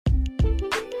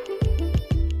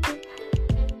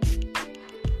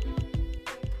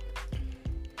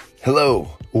Hello,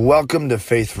 welcome to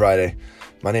Faith Friday.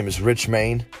 My name is Rich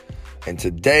Main, and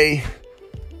today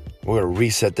we're going to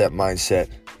reset that mindset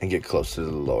and get closer to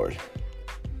the Lord.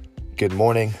 Good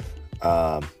morning.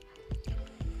 Today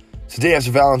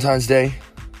after Valentine's Day,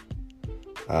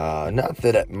 not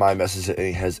that my message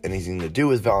has anything to do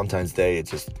with Valentine's Day,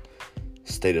 it's just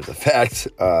state of the fact.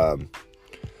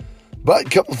 But a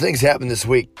couple things happened this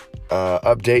week.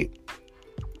 Update,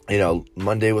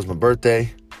 Monday was my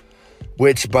birthday.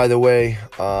 Which, by the way,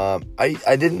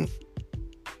 I didn't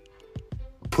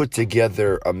put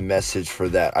together a message for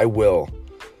that. I will,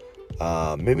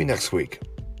 maybe next week.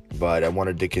 But I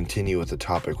wanted to continue with the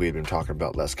topic we had been talking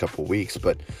about last couple weeks.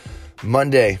 But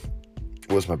Monday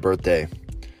was my birthday.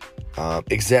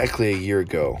 Exactly a year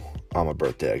ago on my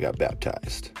birthday, I got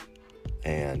baptized.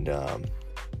 And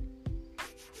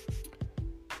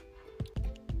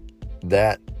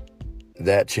that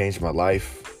changed my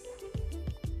life.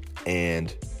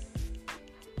 And,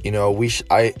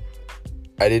 I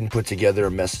didn't put together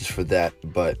a message for that,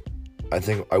 but I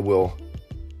think I will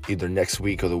either next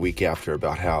week or the week after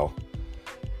about how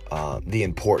the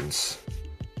importance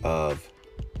of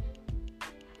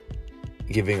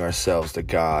giving ourselves to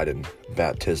God and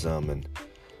baptism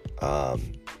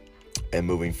and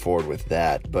moving forward with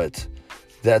that. But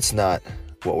that's not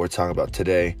what we're talking about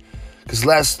today. Because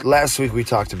last week we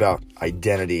talked about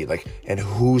identity, and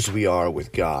whose we are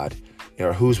with God,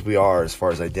 or whose we are as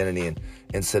far as identity, and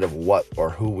instead of what or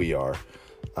who we are.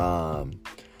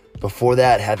 Before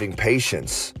that, having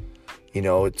patience.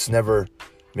 It's never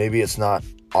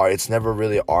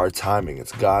really our timing.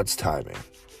 It's God's timing.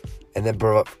 And then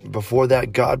before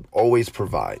that, God always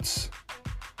provides.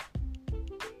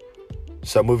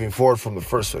 So moving forward from the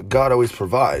first one, God always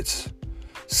provides.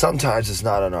 Sometimes it's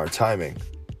not on our timing.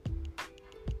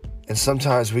 And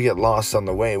sometimes we get lost on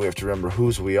the way. We have to remember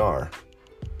whose we are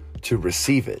to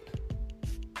receive it.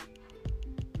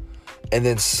 And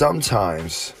then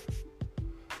sometimes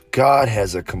God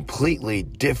has a completely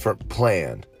different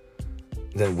plan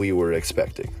than we were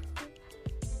expecting.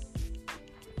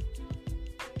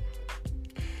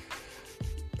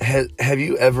 Have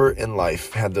you ever in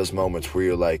life had those moments where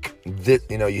you're like,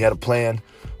 you had a plan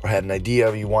or had an idea,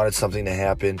 or you wanted something to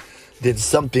happen, then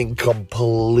something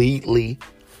completely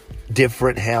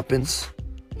different happens,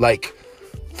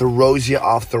 throws you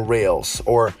off the rails,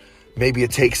 or maybe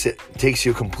it takes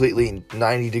you a completely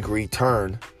 90-degree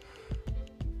turn,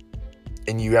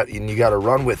 and you got to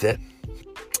run with it.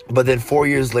 But then 4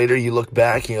 years later, you look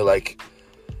back and you're like,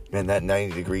 man, that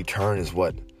 90-degree turn is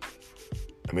what,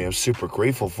 I'm super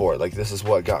grateful for it. This is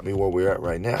what got me where we're at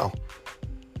right now.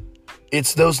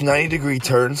 It's those 90-degree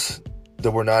turns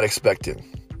that we're not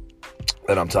expecting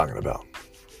that I'm talking about.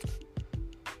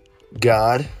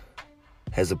 God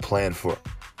has a plan for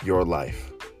your life.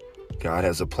 God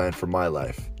has a plan for my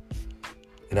life.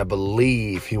 And I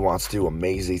believe He wants to do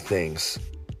amazing things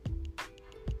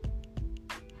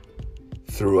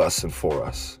through us and for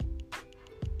us.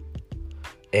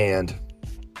 And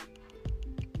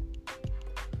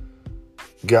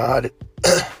God,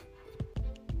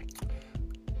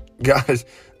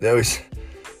 they always,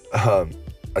 I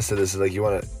said this is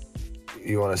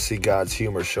you want to see God's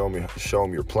humor, show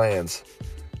him your plans.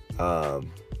 Another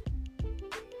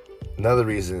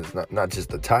reason is not just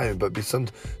the timing, but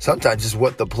sometimes just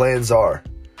what the plans are.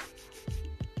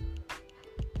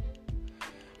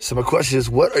 So my question is,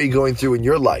 what are you going through in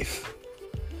your life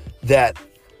that,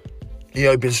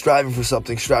 you've been striving for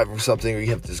something, or you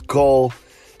have this goal,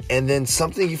 and then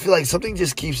you feel like something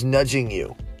just keeps nudging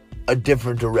you a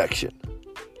different direction.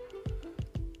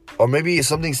 Or maybe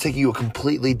something's taking you a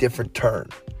completely different turn.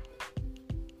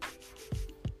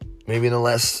 Maybe in the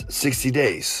last 60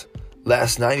 days,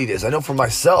 last 90 days. I know for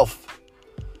myself,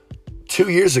 2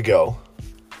 years ago,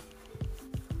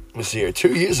 February,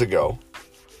 2 years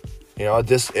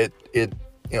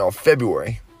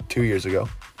ago,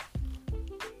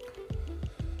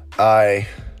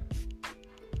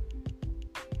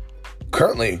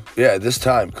 currently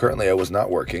I was not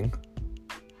working.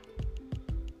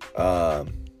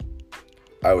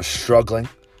 I was struggling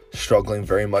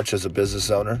very much as a business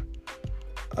owner,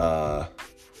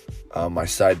 on my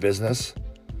side business,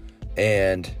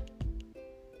 and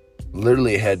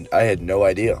literally I had no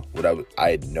idea what I was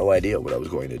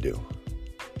going to do.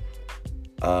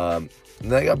 And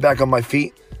then I got back on my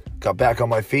feet.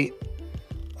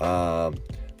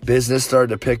 Business started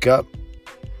to pick up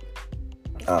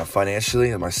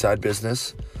financially in my side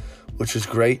business, which was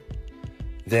great.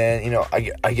 Then,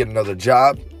 I get another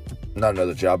job. Not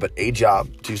another job, but a job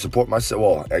to support myself.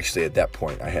 Well, actually, at that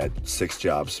point, I had 6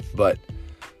 jobs. But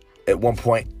at one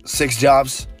point, 6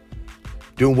 jobs,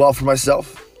 doing well for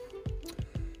myself.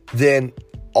 Then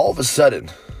all of a sudden,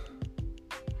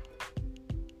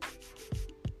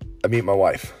 I meet my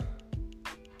wife.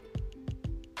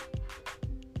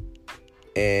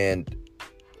 And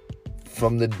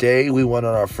from the day we went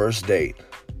on our first date,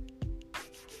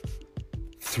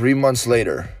 3 months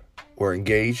later, we're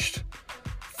engaged.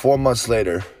 4 months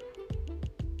later,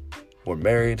 we're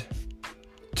married.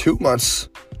 2 months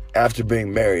after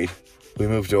being married, we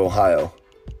moved to Ohio,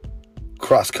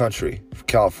 cross country from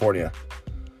California.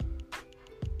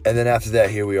 And then after that,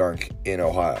 here we are in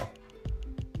Ohio.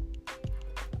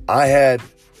 I had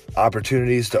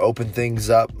opportunities to open things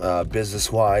up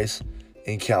business-wise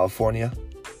in California.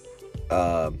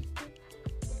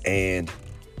 And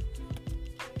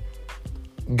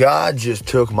God just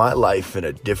took my life in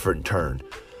a different turn.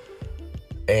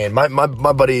 And my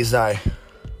buddies and I,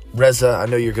 Reza, I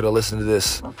know you're going to listen to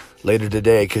this later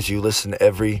today because you listen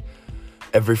every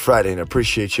Friday, and I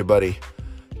appreciate you, buddy.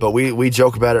 But we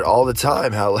joke about it all the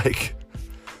time, how like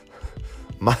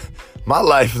my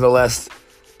life in the last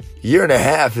year and a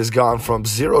half has gone from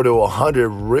 0 to 100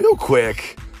 real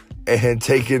quick and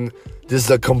taken just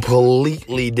a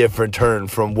completely different turn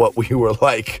from what we were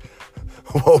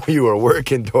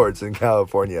working towards in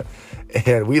California.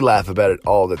 And we laugh about it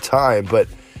all the time, but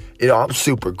I'm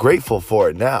super grateful for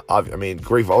it now. I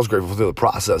was grateful through the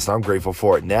process, and I'm grateful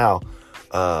for it now.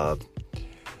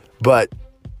 But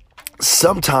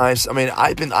sometimes,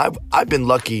 I've been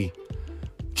lucky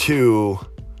to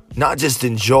not just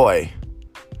enjoy,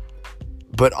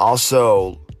 but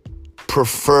also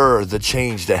prefer the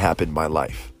change that happened in my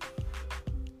life.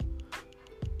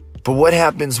 But what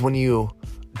happens when you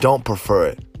don't prefer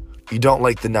it? You don't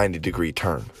like the 90-degree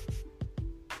turn.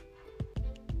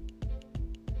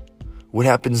 What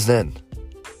happens then?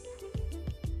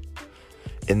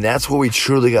 And that's where we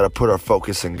truly got to put our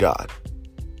focus in God.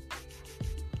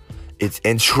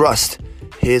 And trust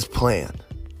His plan.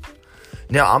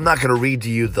 Now, I'm not going to read to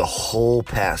you the whole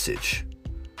passage,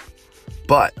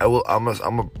 but I'm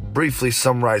gonna briefly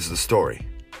summarize the story.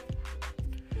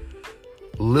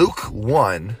 Luke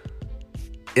 1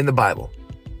 in the Bible,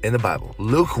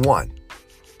 Luke 1,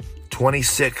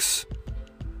 26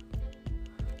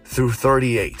 through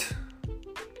 38.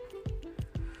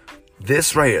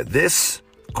 This right here, this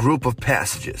group of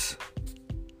passages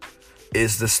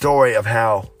is the story of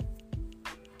how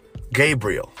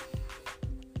Gabriel,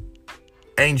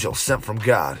 angel sent from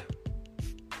God,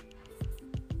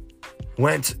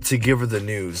 went to give her the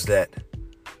news that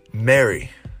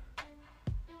Mary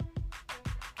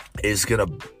is going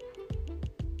to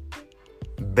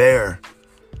bear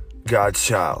God's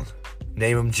child,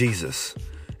 name him Jesus,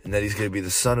 and that he's going to be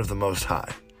the Son of the Most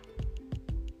High.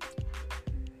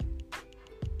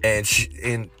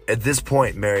 And at this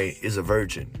point, Mary is a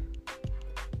virgin.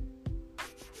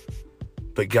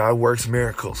 But God works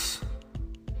miracles.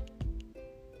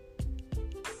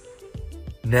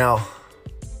 Now,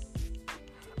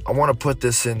 I want to put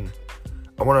this in,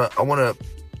 I want to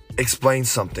explain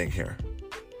something here.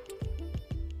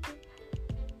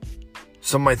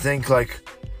 Some might think, like,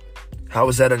 how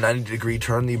is that a 90-degree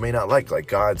turn that you may not like? Like,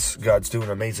 God's doing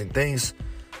amazing things,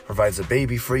 provides a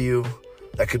baby for you.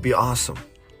 That could be awesome.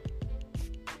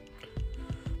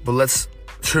 But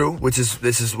which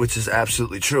is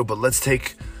absolutely true. But let's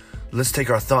take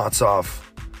our thoughts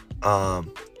off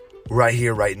right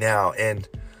here, right now, and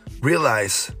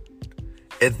realize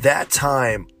at that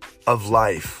time of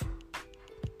life,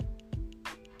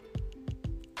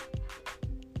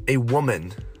 a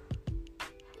woman,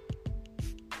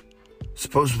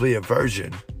 supposedly a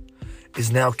virgin,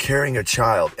 is now carrying a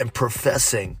child and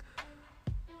professing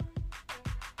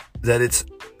that it's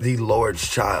the Lord's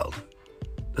child,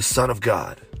 the Son of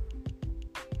God.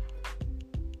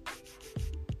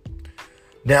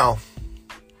 Now,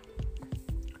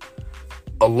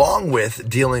 along with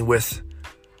dealing with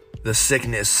the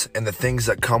sickness and the things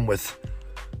that come with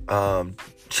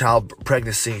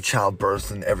pregnancy,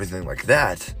 childbirth, and everything like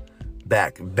that,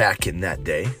 back in that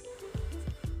day,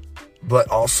 but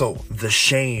also the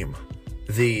shame,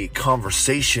 the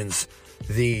conversations,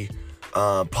 the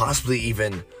possibly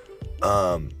even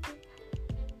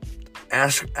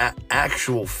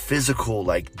actual physical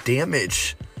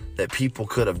damage that people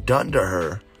could have done to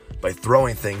her by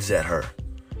throwing things at her,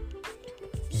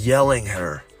 yelling at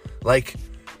her.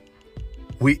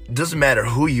 Doesn't matter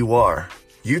who you are,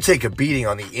 you take a beating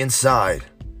on the inside,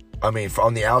 on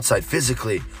the outside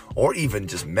physically, or even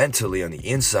just mentally on the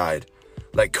inside,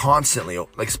 constantly,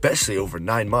 especially over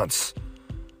 9 months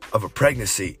of a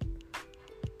pregnancy.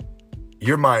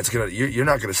 Your mind's you're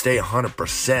not gonna stay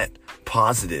 100%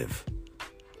 positive.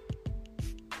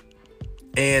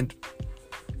 And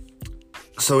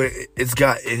it's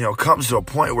got, comes to a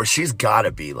point where she's got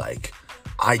to be like,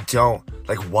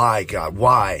 why, God?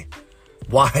 Why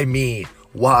me?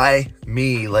 Why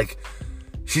me? Like,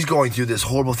 she's going through this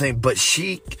horrible thing, but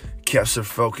she kept her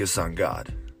focus on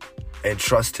God and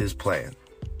trust his plan.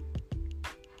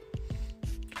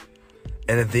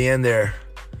 And at the end there,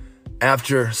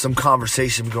 after some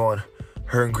conversation going,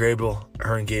 her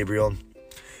and Gabriel,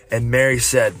 and Mary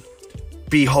said,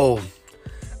 "Behold,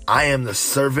 I am the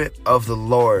servant of the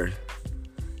Lord.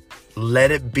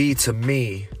 Let it be to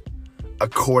me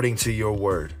according to your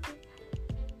word."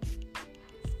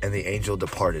 And the angel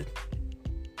departed.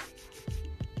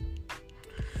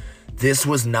 This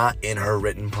was not in her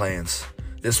written plans.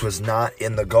 This was not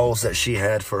in the goals that she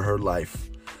had for her life.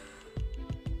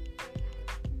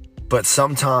 But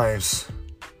sometimes,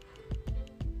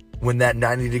 when that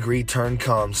 90-degree turn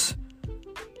comes,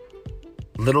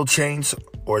 little change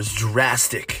or as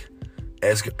drastic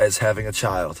as having a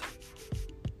child,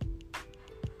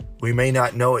 we may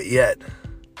not know it yet,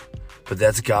 but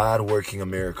that's God working a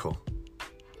miracle.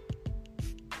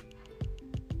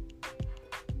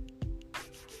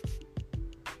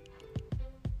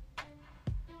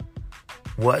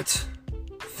 What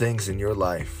things in your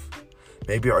life,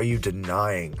 maybe are you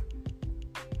denying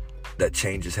that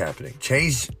change is happening?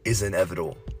 Change is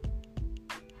inevitable.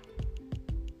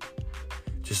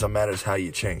 Just no matters how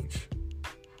you change.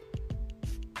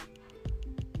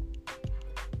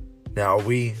 Now, are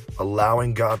we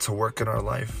allowing God to work in our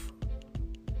life?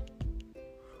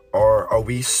 Or are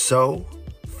we so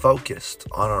focused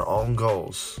on our own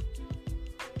goals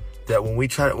that when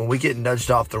we get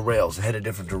nudged off the rails and head a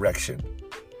different direction,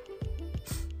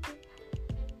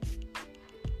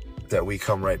 that we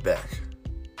come right back?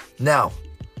 Now,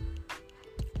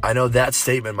 I know that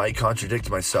statement might contradict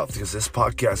myself because this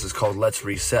podcast is called Let's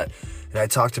Reset. And I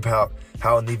talked about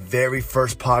how in the very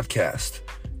first podcast,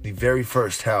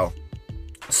 how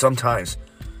sometimes,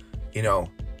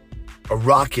 a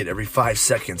rocket every 5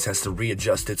 seconds has to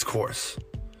readjust its course.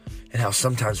 And how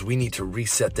sometimes we need to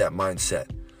reset that mindset,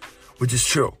 which is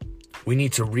true. We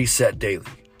need to reset daily.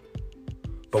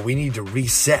 But we need to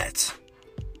reset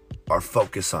our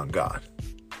focus on God.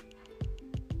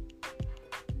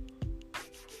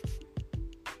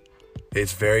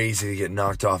 It's very easy to get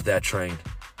knocked off that train.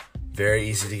 Very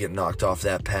easy to get knocked off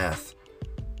that path.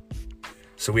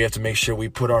 So we have to make sure we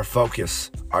put our focus,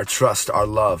 our trust, our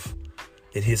love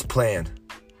in his plan.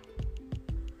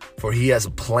 For he has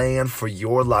a plan for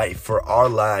your life, for our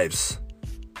lives,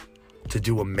 to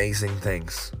do amazing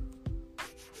things.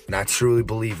 And I truly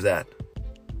believe that.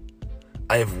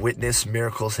 I have witnessed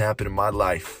miracles happen in my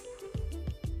life.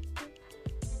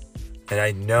 And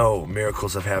I know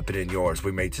miracles have happened in yours.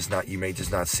 You may just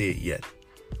not see it yet.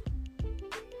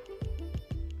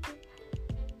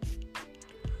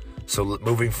 So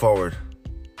moving forward,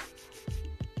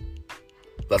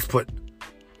 let's put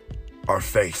our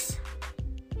faith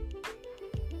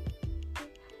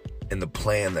in the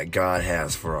plan that God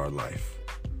has for our life.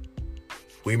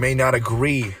 We may not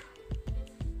agree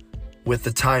with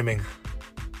the timing.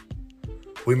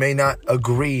 We may not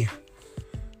agree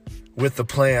with the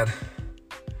plan.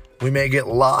 We may get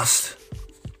lost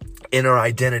in our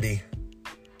identity.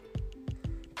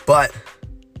 But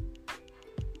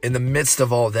in the midst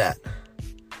of all that,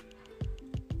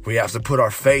 we have to put our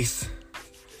faith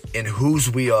in whose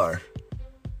we are.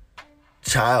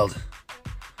 Child,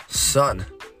 son,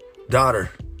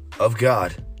 daughter of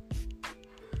God.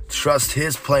 Trust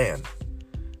his plan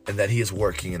and that he is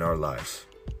working in our lives.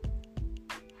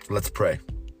 Let's pray.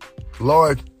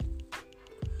 Lord,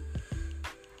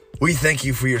 we thank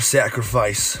you for your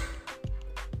sacrifice.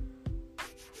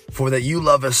 For that you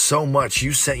love us so much,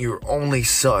 you sent your only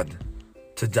son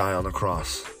to die on the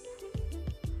cross.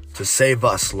 To save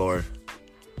us, Lord.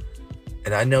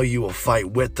 And I know you will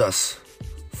fight with us,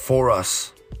 for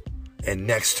us, and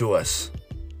next to us.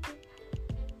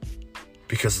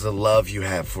 Because of the love you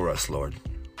have for us, Lord.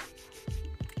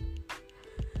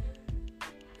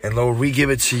 And Lord, we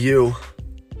give it to you.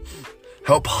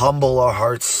 Help humble our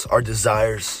hearts, our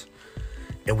desires.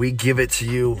 And we give it to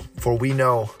you, for we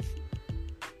know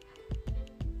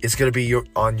it's going to be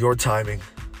on your timing.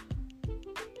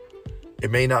 It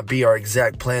may not be our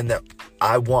exact plan that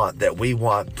I want, that we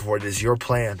want, for it is your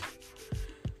plan.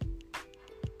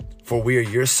 For we are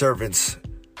your servants,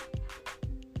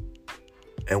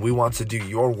 and we want to do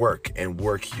your work and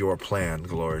work your plan,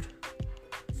 Lord.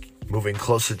 Moving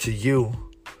closer to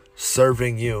you,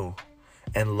 serving you,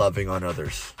 and loving on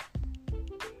others.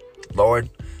 Lord,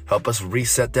 help us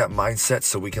reset that mindset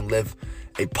so we can live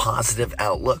a positive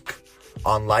outlook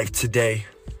on life today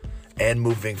and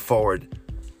moving forward.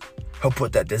 Help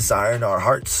put that desire in our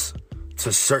hearts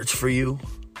to search for you.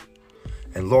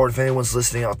 And Lord, if anyone's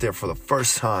listening out there for the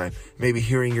first time, maybe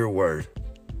hearing your word,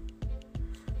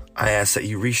 I ask that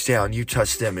you reach down, you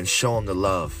touch them, and show them the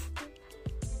love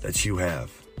that you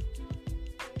have.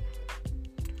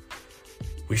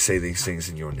 We say these things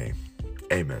in your name.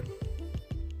 Amen.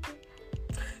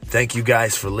 Thank you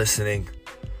guys for listening.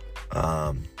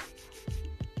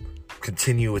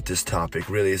 Continue with this topic.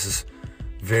 Really, this is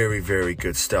very, very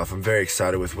good stuff. I'm very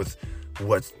excited with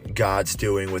what God's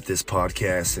doing with this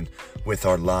podcast and with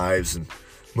our lives and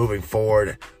moving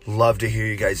forward. Love to hear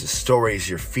you guys' stories,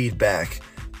 your feedback,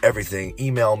 everything.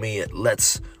 Email me at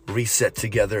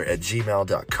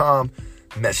letsresettogether@gmail.com.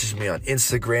 Message me on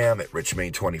Instagram at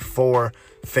richmain24,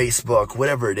 Facebook,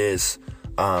 whatever it is.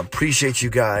 Appreciate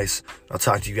you guys. I'll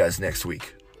talk to you guys next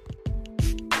week.